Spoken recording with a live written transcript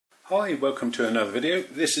Hi, welcome to another video.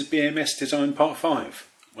 This is BMS Design Part 5.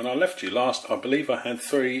 When I left you last, I believe I had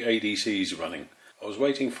 3 ADCs running. I was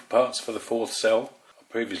waiting for parts for the 4th cell. I've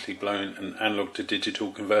previously blown an analog to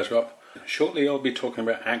digital converter up. Shortly I'll be talking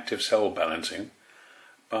about active cell balancing,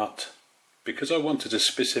 but because I wanted a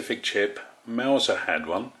specific chip, Mouser had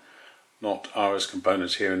one, not RS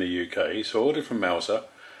Components here in the UK, so I ordered from Mouser.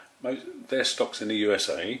 Their stock's in the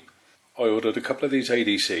USA. I ordered a couple of these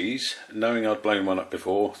ADCs, knowing I'd blown one up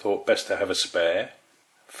before, thought best to have a spare.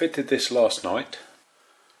 Fitted this last night.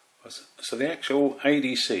 So the actual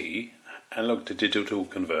ADC, analog to digital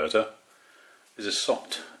converter, is a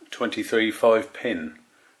SOT 23 5-pin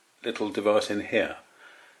little device in here.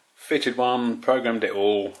 Fitted one, programmed it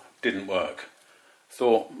all, didn't work.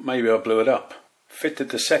 Thought maybe I blew it up. Fitted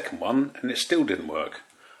the second one and it still didn't work.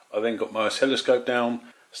 I then got my oscilloscope down,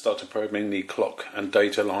 started probing the clock and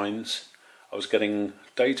data lines. I was getting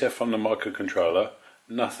data from the microcontroller,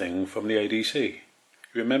 nothing from the ADC.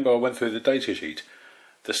 Remember I went through the data sheet.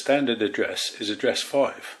 The standard address is address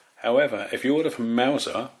 5. However, if you order from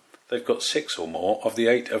Mouser, they've got 6 or more of the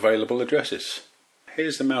 8 available addresses.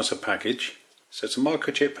 Here's the Mouser package. So it's a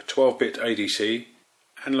microchip 12-bit ADC,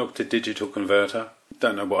 analog to digital converter.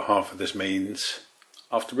 Don't know what half of this means.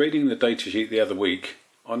 After reading the datasheet the other week,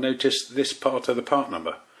 I noticed this part of the part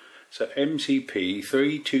number. So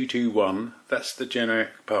MCP3221, that's the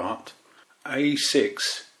generic part.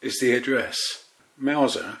 A6 is the address.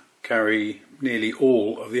 Mouser carry nearly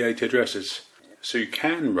all of the 8 addresses. So you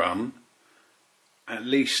can run at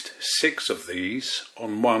least 6 of these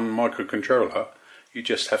on one microcontroller. You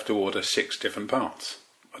just have to order 6 different parts.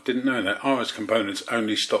 I didn't know that RS Components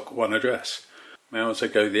only stock one address. Mouser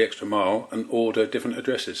go the extra mile and order different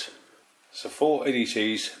addresses. So for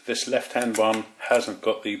ADCs, this left-hand one hasn't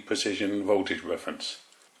got the precision voltage reference.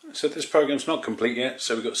 So this program's not complete yet,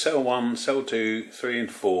 so we've got cell 1, cell 2, 3 and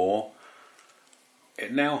 4.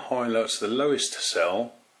 It now highlights the lowest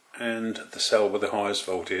cell and the cell with the highest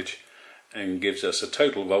voltage and gives us a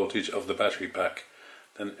total voltage of the battery pack.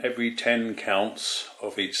 Then every 10 counts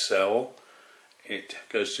of each cell, it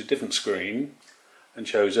goes to a different screen and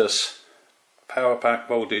shows us power pack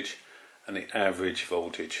voltage and the average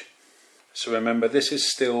voltage. So remember, this is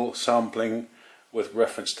still sampling with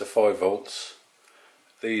reference to 5 volts.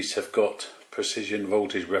 These have got precision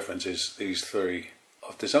voltage references, these 3.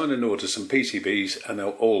 I've designed and ordered some PCBs and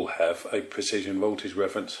they'll all have a precision voltage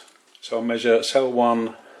reference. So I'll measure cell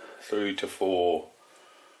 1 through to 4.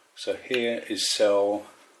 So here is cell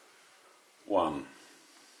 1.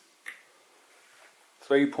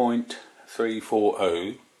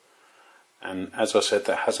 3.340, and as I said,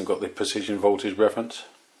 that hasn't got the precision voltage reference.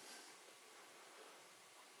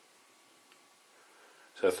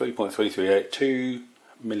 So 3.338, 2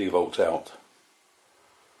 millivolts out.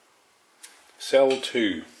 Cell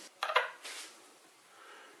 2,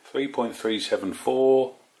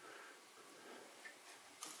 3.374,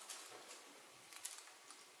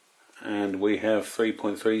 and we have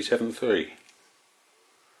 3.373.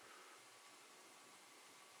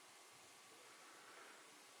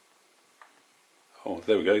 Oh,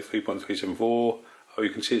 there we go, 3.374. Oh,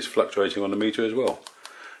 you can see it's fluctuating on the meter as well.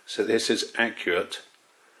 So this is accurate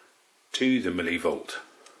to the millivolt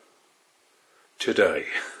today.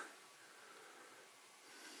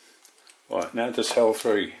 Right, now to cell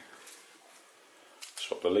 3.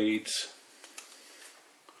 Swap the leads.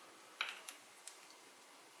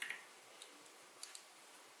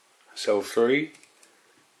 Cell 3,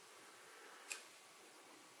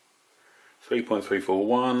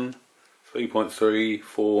 3.341,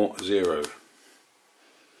 3.340.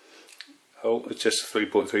 Oh, it's just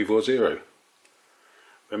 3.340.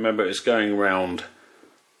 Remember, it's going round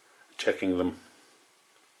checking them.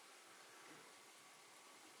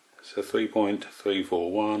 So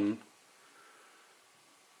 3.341,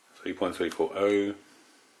 3.340,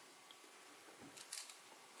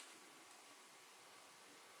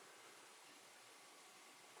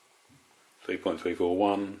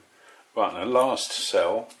 3.341. Right, now last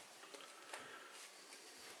cell,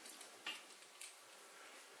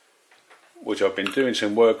 which I've been doing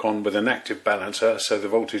some work on with an active balancer, so the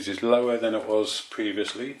voltage is lower than it was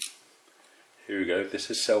previously. Here we go, this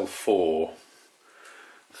is cell 4.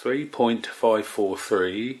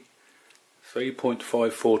 3.543,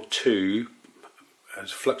 3.542, and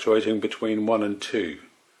it's fluctuating between 1 and 2.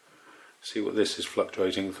 See what this is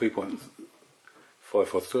fluctuating,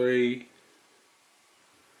 3.543.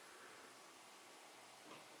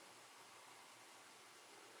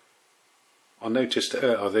 I noticed,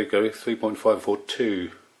 oh there you go,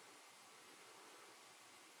 3.542.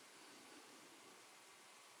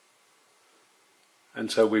 And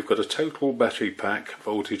so we've got a total battery pack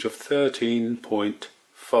voltage of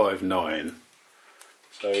 13.59.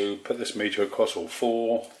 So put this meter across all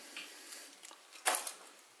four.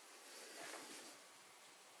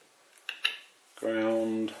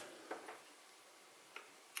 Ground,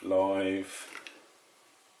 live,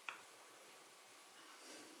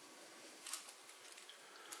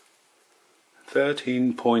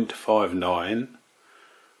 $13.59.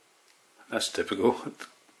 That's typical.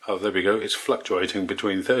 Oh, there we go. It's fluctuating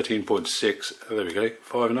between 13.6. There we go,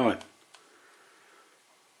 59.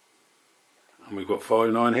 And we've got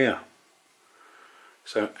 59 here.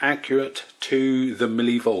 So accurate to the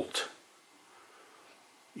millivolt.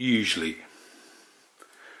 Usually.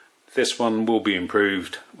 This one will be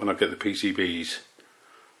improved when I get the PCBs.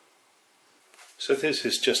 So this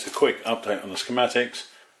is just a quick update on the schematics.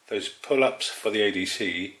 Those pull-ups for the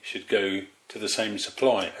ADC should go to the same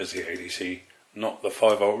supply as the ADC, not the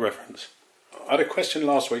 5V reference. I had a question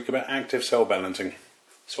last week about active cell balancing.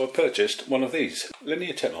 So I purchased one of these.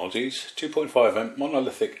 Linear Technologies 2.5 amp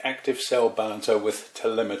monolithic active cell balancer with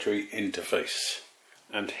telemetry interface.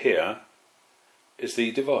 And here is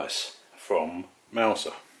the device from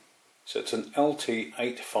Mouser. So it's an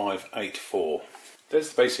LT8584.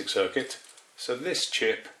 There's the basic circuit. So this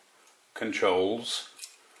chip controls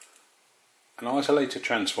an isolated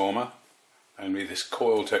transformer, only this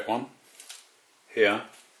Coiltech one. Here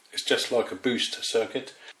it's just like a boost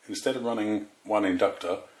circuit. Instead of running one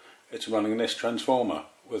inductor, it's running this transformer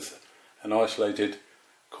with an isolated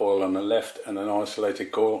coil on the left and an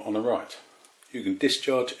isolated coil on the right. You can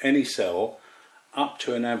discharge any cell up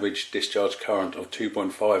to an average discharge current of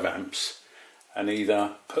 2.5 amps and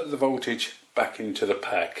either put the voltage back into the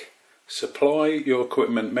pack, supply your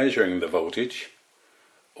equipment measuring the voltage,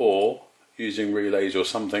 or using relays or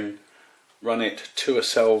something, run it to a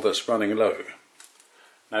cell that's running low.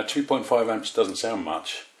 Now 2.5 amps doesn't sound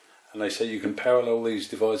much, and they say you can parallel these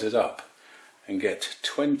devices up and get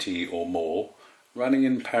 20 or more running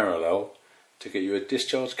in parallel to get you a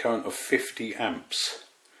discharge current of 50 amps.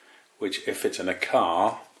 Which, if it's in a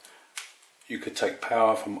car, you could take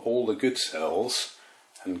power from all the good cells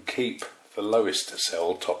and keep the lowest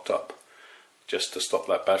cell topped up, just to stop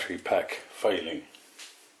that battery pack failing.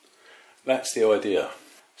 That's the idea.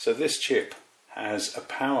 So this chip has a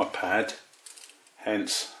power pad,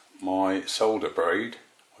 hence my solder braid.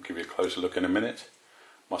 I'll give you a closer look in a minute.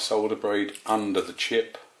 My solder braid under the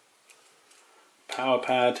chip, power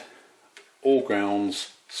pad, all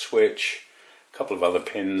grounds, switch, couple of other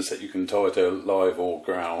pins that you can tie to live or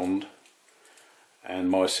ground, and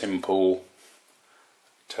my simple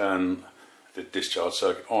turn the discharge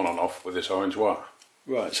circuit on and off with this orange wire.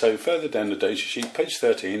 Right, so further down the data sheet, page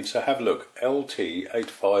 13, so have a look,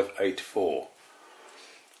 LT8584.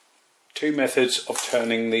 Two methods of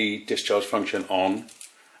turning the discharge function on,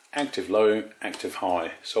 active low, active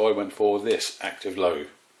high. So I went for this active low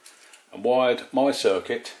and wired my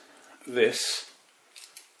circuit this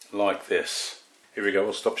like this. Here we go,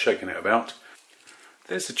 I'll stop shaking it about.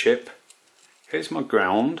 There's the chip, here's my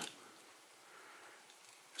ground.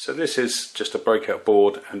 So this is just a breakout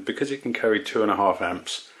board, and because it can carry 2.5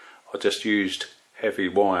 amps, I just used heavy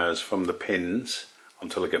wires from the pins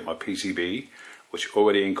until I get my PCB, which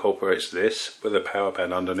already incorporates this with a power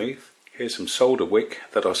pad underneath. Here's some solder wick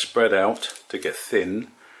that I spread out to get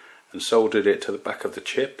thin and soldered it to the back of the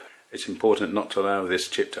chip. It's important not to allow this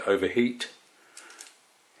chip to overheat.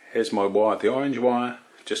 Here's my wire, the orange wire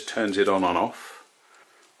just turns it on and off.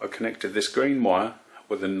 I connected this green wire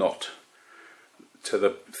with a knot to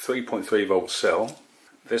the 3.3 volt cell.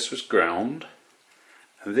 This was ground,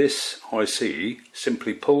 and this IC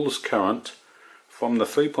simply pulls current from the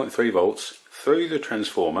 3.3 volts through the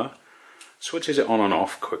transformer, switches it on and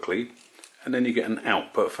off quickly, and then you get an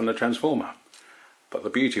output from the transformer. But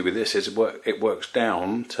the beauty with this is it works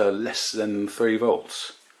down to less than 3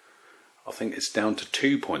 volts. I think it's down to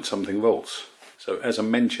 2 point something volts. So as I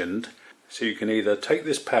mentioned, so you can either take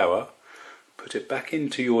this power, put it back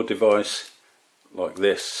into your device like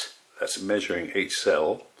this, that's measuring each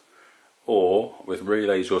cell, or with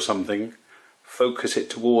relays or something, focus it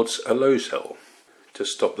towards a low cell to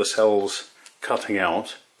stop the cells cutting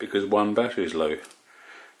out because one battery is low.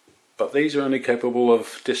 But these are only capable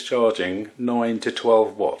of discharging 9 to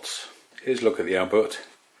 12 watts. Here's a look at the output.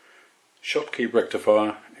 Schottky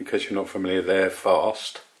rectifier, in case you're not familiar, they're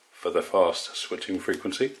fast, for the fast switching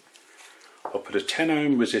frequency. I'll put a 10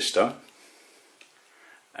 ohm resistor,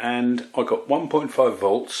 and I got 1.5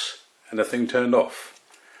 volts and the thing turned off.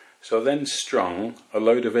 So I then strung a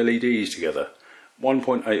load of LEDs together,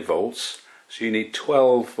 1.8 volts, so you need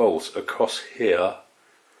 12 volts across here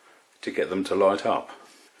to get them to light up.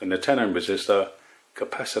 And the 10 ohm resistor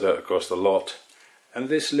capacitor across the lot, and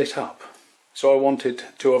this lit up. So I wanted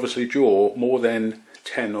to obviously draw more than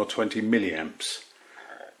 10 or 20 milliamps.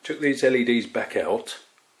 Took these LEDs back out,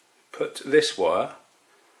 put this wire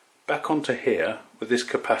back onto here with this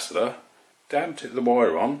capacitor, damped the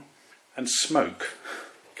wire on, and smoke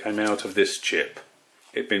came out of this chip.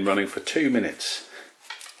 It'd been running for 2 minutes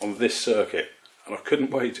on this circuit, and I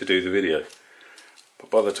couldn't wait to do the video. But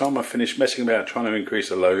by the time I finished messing about trying to increase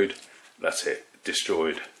the load, that's it,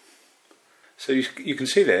 destroyed. So you can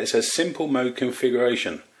see there it says simple mode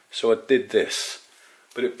configuration. So I did this,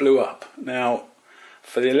 but it blew up. Now,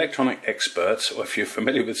 for the electronic experts, or if you're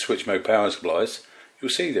familiar with switch mode power supplies, you'll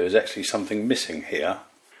see there is actually something missing here.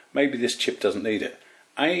 Maybe this chip doesn't need it.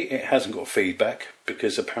 It hasn't got feedback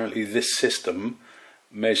because apparently this system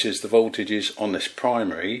measures the voltages on this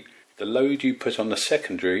primary. The load you put on the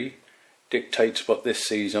secondary dictates what this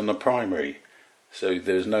sees on the primary. So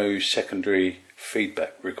there's no secondary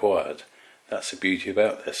feedback required. That's the beauty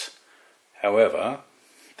about this. However,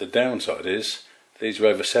 the downside is these are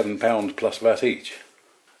over £7 plus VAT each.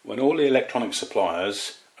 When all the electronic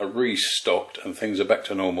suppliers are restocked and things are back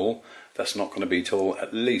to normal, that's not going to be till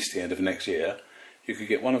at least the end of next year. You could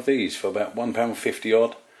get one of these for about £1.50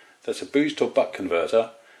 odd. That's a boost or buck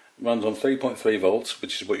converter, runs on 3.3 volts,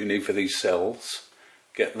 which is what you need for these cells.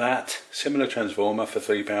 Get that, similar transformer for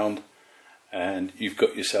 £3, and you've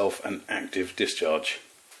got yourself an active discharge.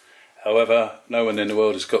 However, no one in the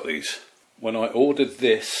world has got these. When I ordered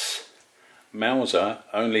this, Mauser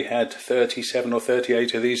only had 37 or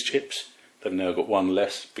 38 of these chips. They've now got one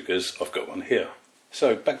less because I've got one here.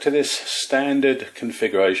 So back to this standard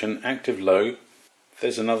configuration, active low.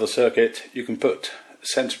 There's another circuit. You can put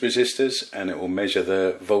sense resistors and it will measure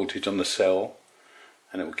the voltage on the cell,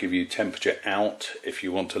 and it will give you temperature out if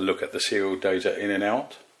you want to look at the serial data in and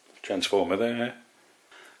out. Transformer there.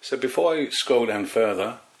 So before I scroll down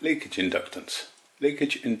further, leakage inductance.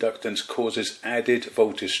 Leakage inductance causes added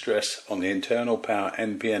voltage stress on the internal power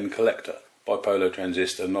NPN collector, bipolar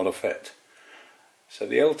transistor, not a FET. So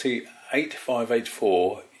the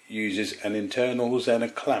LT8584 uses an internal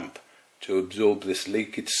Zener clamp to absorb this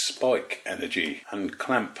leakage spike energy and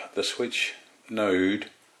clamp the switch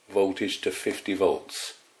node voltage to 50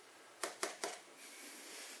 volts.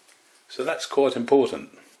 So that's quite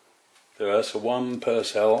important. There are one per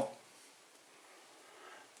cell.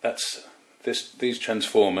 That's these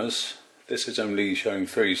transformers. This is only showing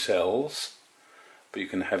 3 cells, but you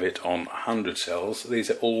can have it on 100 cells.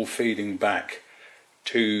 These are all feeding back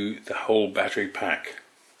to the whole battery pack.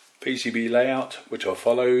 PCB layout, which I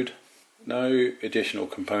followed. No additional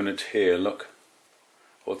components here, look.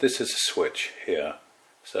 Well, this is a switch here,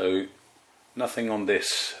 so nothing on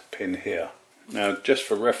this pin here. Now, just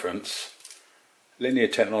for reference, Linear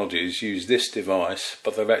Technologies use this device,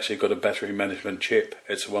 but they've actually got a battery management chip.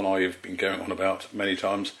 It's the one I've been going on about many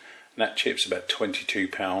times. And that chip's about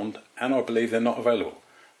 £22, and I believe they're not available.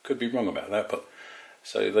 Could be wrong about that, but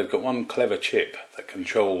so they've got one clever chip that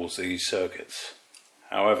controls these circuits.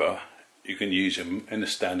 However, you can use them in a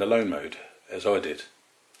standalone mode, as I did,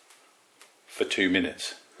 for 2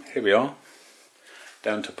 minutes. Here we are,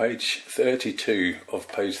 down to page 32 of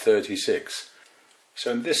page 36.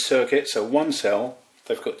 So in this circuit, so one cell,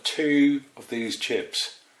 they've got 2 of these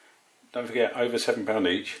chips. Don't forget, over £7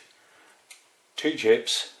 each. 2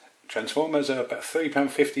 chips. Transformers are about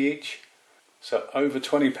 £3.50 each. So over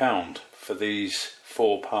 £20 for these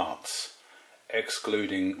 4 parts,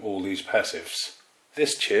 excluding all these passives.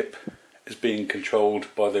 This chip is being controlled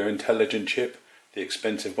by their intelligent chip, the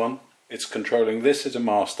expensive one. It's controlling this as a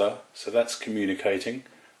master, so that's communicating.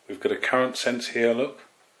 We've got a current sense here, look.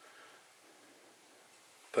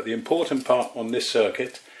 But the important part on this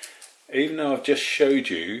circuit, even though I've just showed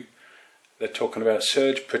you, they're talking about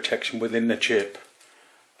surge protection within the chip.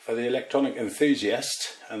 For the electronic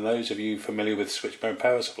enthusiast, and those of you familiar with switch mode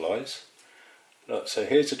power supplies, look, so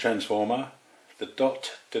here's the transformer. The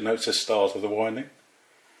dot denotes the start of the winding.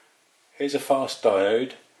 Here's a fast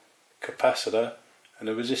diode, capacitor, and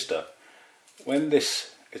a resistor. When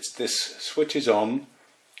this switch is on,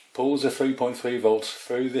 pulls the 3.3 volts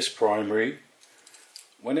through this primary.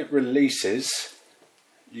 When it releases,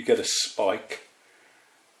 you get a spike,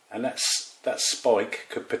 and that spike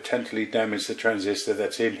could potentially damage the transistor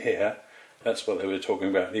that's in here. That's what they were talking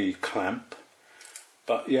about, the clamp.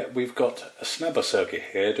 But yet we've got a snubber circuit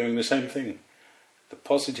here doing the same thing. The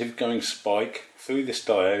positive going spike through this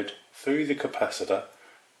diode, through the capacitor,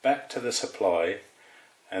 back to the supply,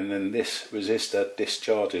 and then this resistor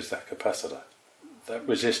discharges that capacitor. That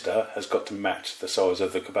resistor has got to match the size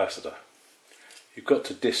of the capacitor. You've got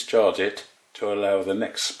to discharge it to allow the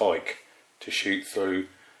next spike to shoot through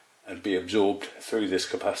and be absorbed through this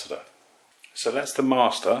capacitor. So that's the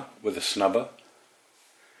master with the snubber.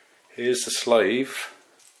 Here's the slave.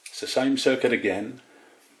 It's the same circuit again.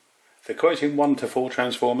 They're quoting 1 to 4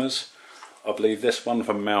 transformers. I believe this one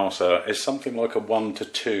from Mouser is something like a 1 to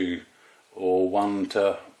 2 or 1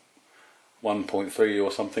 to 1.3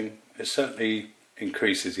 or something. It certainly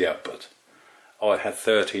increases the output. I had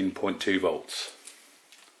 13.2 volts.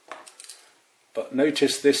 But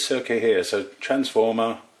notice this circuit here, so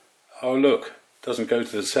transformer, oh look, doesn't go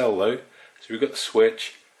to the cell though. So we've got the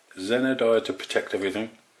switch, Xeno diode to protect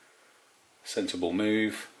everything. Sensible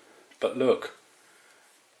move. But look,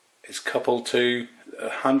 it's coupled to a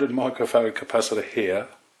 100 microfarad capacitor here,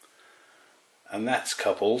 and that's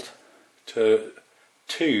coupled to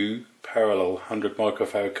 2 parallel 100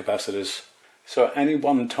 microfarad capacitors. So at any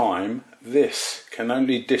one time, this can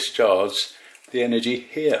only discharge the energy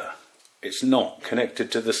here. It's not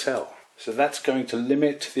connected to the cell. So that's going to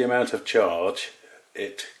limit the amount of charge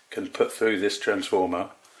it can put through this transformer.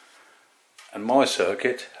 And my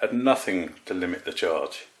circuit had nothing to limit the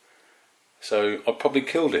charge. So I probably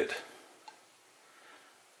killed it.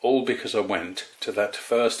 All because I went to that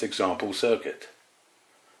first example circuit.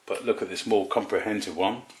 But look at this more comprehensive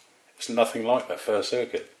one. It's nothing like that first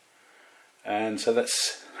circuit. And so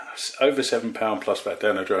that's over £7 plus back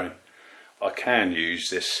down the drain. I can use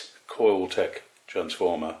this Coiltech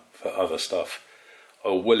transformer for other stuff. I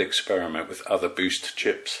will experiment with other boost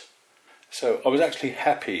chips. So I was actually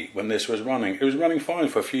happy when this was running. It was running fine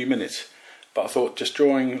for a few minutes, but I thought just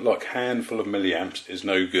drawing like a handful of milliamps is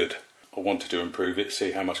no good. I wanted to improve it,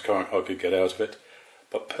 see how much current I could get out of it.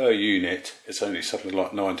 But per unit, it's only something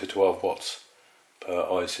like 9 to 12 watts per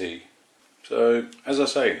IC. So, as I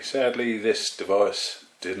say, sadly this device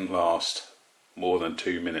didn't last more than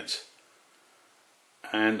 2 minutes.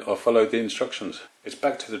 And I followed the instructions. It's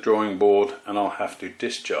back to the drawing board, and I'll have to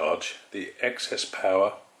discharge the excess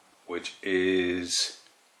power, which is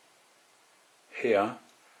here,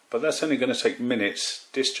 but that's only going to take minutes,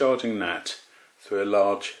 discharging that through a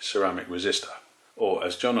large ceramic resistor. Or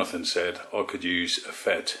as Jonathan said, I could use a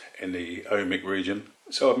FET in the ohmic region.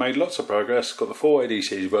 So I've made lots of progress, got the 4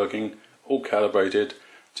 ADCs working, all calibrated,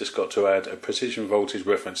 just got to add a precision voltage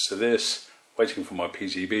reference to this, waiting for my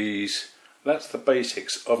PCBs. That's the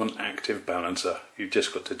basics of an active balancer. You've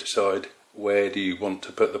just got to decide where do you want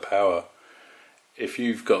to put the power. If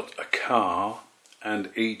you've got a car and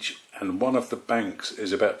one of the banks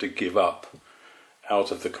is about to give up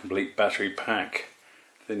out of the complete battery pack,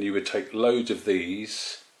 then you would take loads of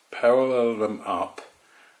these, parallel them up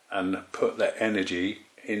and put that energy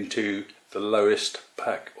into the lowest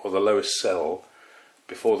pack or the lowest cell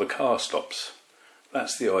before the car stops.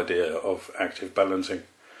 That's the idea of active balancing.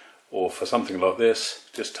 Or for something like this,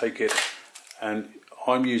 just take it, and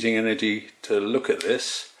I'm using energy to look at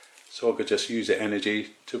this, so I could just use the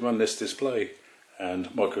energy to run this display and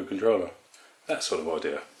microcontroller. That sort of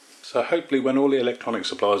idea. So hopefully when all the electronic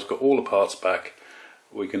suppliers got all the parts back,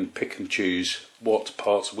 we can pick and choose what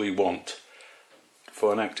parts we want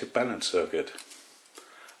for an active balance circuit.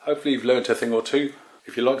 Hopefully you've learned a thing or two.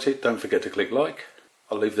 If you liked it, don't forget to click like.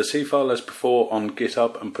 I'll leave the C file as before on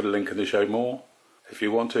GitHub and put a link in the show more. If you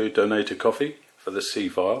want to donate a coffee for the C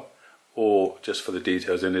file or just for the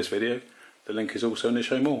details in this video, the link is also in the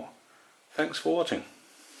show more. Thanks for watching.